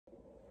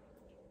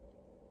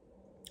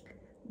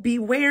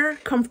Beware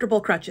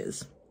comfortable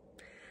crutches.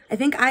 I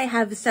think I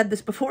have said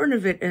this before in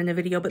a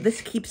video, but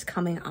this keeps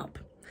coming up.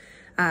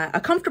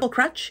 A comfortable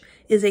crutch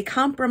is a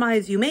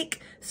compromise you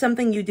make,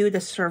 something you do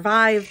to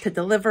survive, to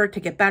deliver, to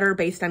get better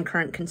based on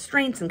current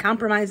constraints and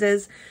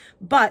compromises,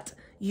 but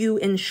you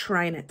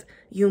enshrine it.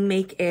 You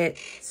make it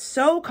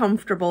so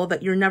comfortable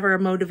that you're never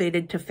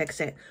motivated to fix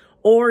it.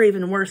 Or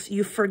even worse,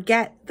 you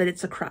forget that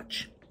it's a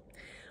crutch.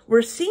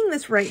 We're seeing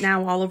this right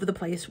now all over the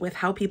place with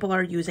how people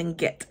are using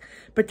Git,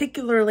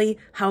 particularly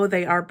how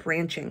they are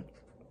branching.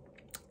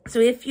 So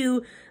if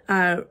you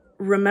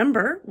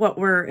remember what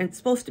we're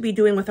supposed to be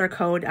doing with our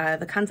code,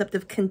 the concept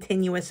of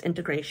continuous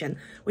integration,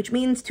 which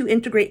means to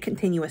integrate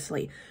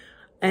continuously.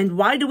 And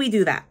why do we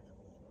do that?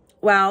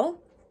 Well,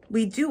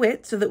 we do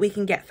it so that we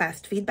can get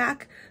fast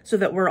feedback, so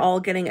that we're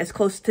all getting as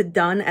close to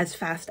done as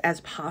fast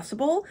as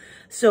possible,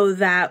 so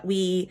that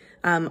we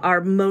are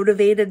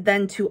motivated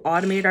then to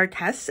automate our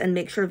tests and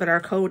make sure that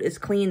our code is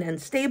clean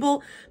and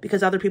stable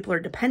because other people are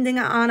depending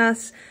on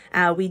us.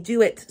 We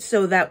do it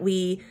so that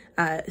we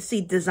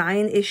see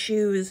design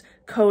issues,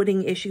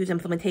 coding issues,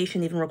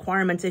 implementation, even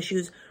requirements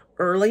issues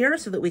earlier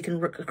so that we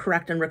can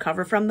correct and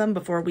recover from them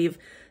before we've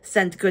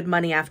sent good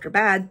money after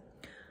bad.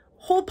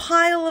 Whole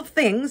pile of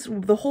things,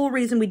 the whole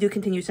reason we do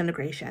continuous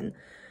integration.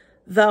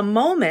 The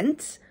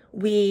moment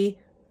we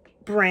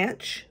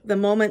branch, the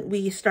moment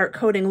we start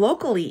coding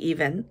locally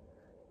even,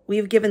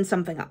 we've given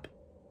something up.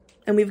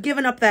 And we've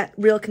given up that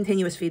real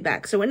continuous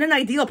feedback. So in an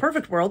ideal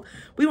perfect world,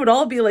 we would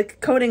all be like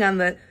coding on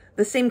the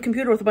same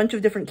computer with a bunch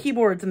of different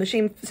keyboards and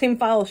the same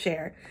file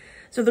share.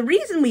 So the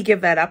reason we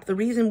give that up, the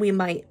reason we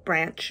might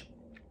branch,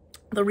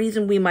 the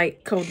reason we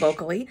might code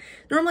locally,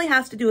 normally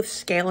has to do with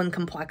scale and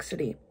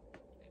complexity.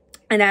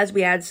 And as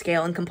we add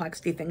scale and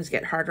complexity, things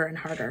get harder and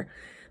harder.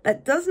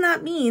 That does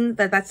not mean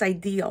that that's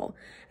ideal.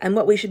 And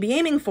what we should be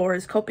aiming for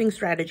is coping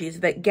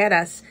strategies that get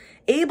us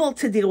able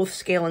to deal with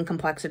scale and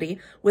complexity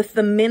with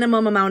the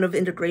minimum amount of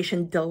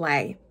integration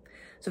delay.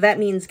 So that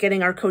means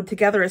getting our code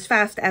together as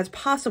fast as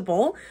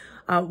possible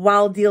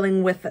while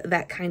dealing with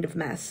that kind of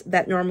mess.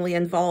 That normally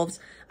involves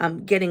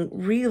getting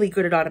really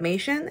good at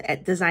automation,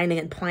 at designing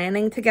and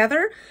planning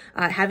together,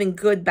 having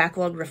good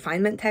backlog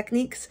refinement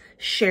techniques,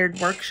 shared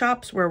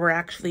workshops where we're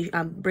actually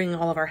bringing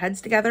all of our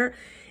heads together.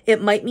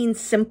 It might mean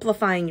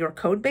simplifying your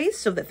code base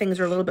so that things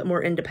are a little bit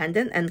more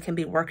independent and can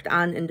be worked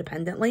on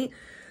independently.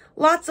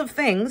 Lots of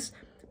things,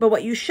 but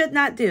what you should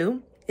not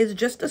do is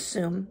just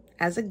assume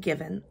as a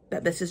given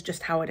that this is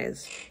just how it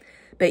is.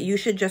 That you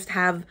should just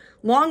have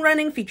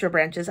long-running feature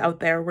branches out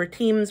there where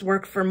teams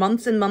work for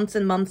months and months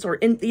and months, or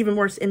even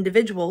worse,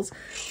 individuals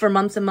for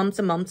months and months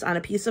and months on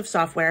a piece of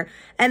software.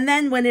 And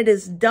then when it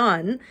is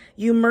done,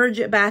 you merge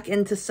it back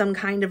into some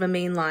kind of a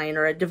mainline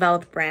or a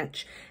developed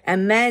branch.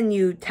 And then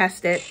you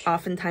test it,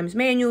 oftentimes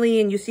manually,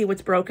 and you see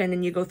what's broken,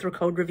 and you go through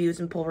code reviews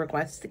and pull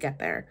requests to get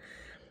there.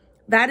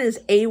 That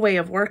is a way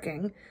of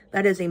working.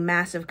 That is a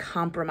massive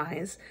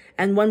compromise,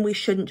 and one we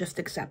shouldn't just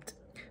accept.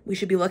 We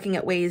should be looking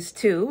at ways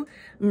to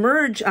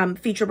merge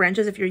feature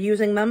branches, if you're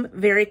using them,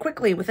 very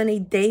quickly, within a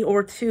day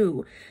or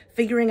two.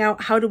 Figuring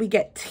out how do we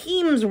get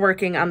teams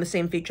working on the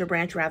same feature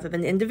branch rather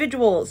than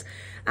individuals.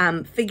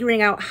 Figuring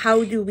out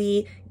how do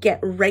we get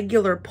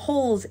regular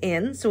pulls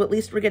in, so at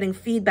least we're getting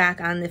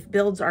feedback on if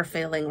builds are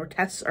failing or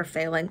tests are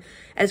failing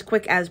as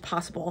quick as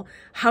possible.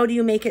 How do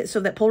you make it so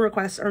that pull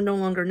requests are no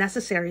longer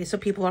necessary, so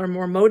people are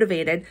more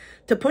motivated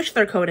to push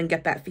their code and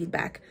get that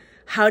feedback?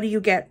 How do you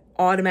get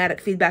automatic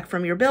feedback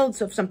from your build,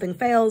 so if something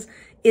fails,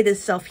 it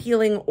is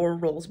self-healing or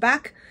rolls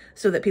back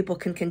so that people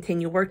can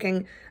continue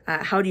working?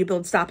 How do you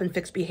build stop and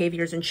fix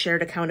behaviors and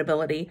shared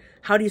accountability?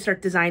 How do you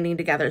start designing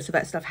together so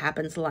that stuff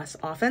happens less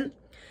often?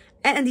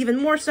 And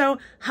even more so,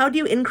 how do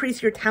you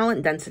increase your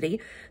talent density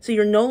so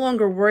you're no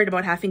longer worried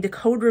about having to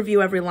code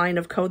review every line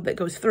of code that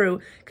goes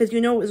through because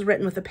you know it was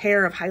written with a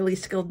pair of highly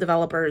skilled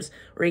developers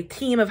or a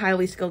team of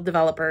highly skilled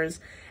developers,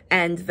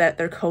 and that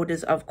their code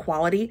is of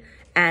quality,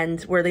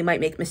 and where they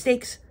might make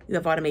mistakes, you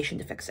have automation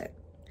to fix it.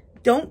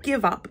 Don't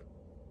give up.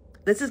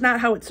 This is not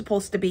how it's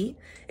supposed to be.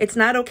 It's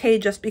not okay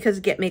just because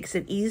Git makes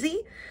it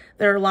easy.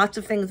 There are lots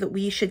of things that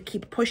we should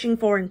keep pushing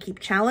for and keep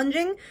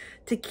challenging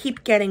to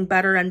keep getting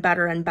better and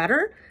better and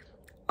better.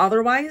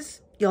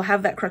 Otherwise, you'll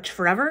have that crutch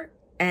forever,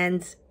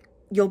 and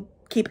you'll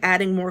keep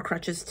adding more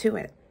crutches to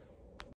it.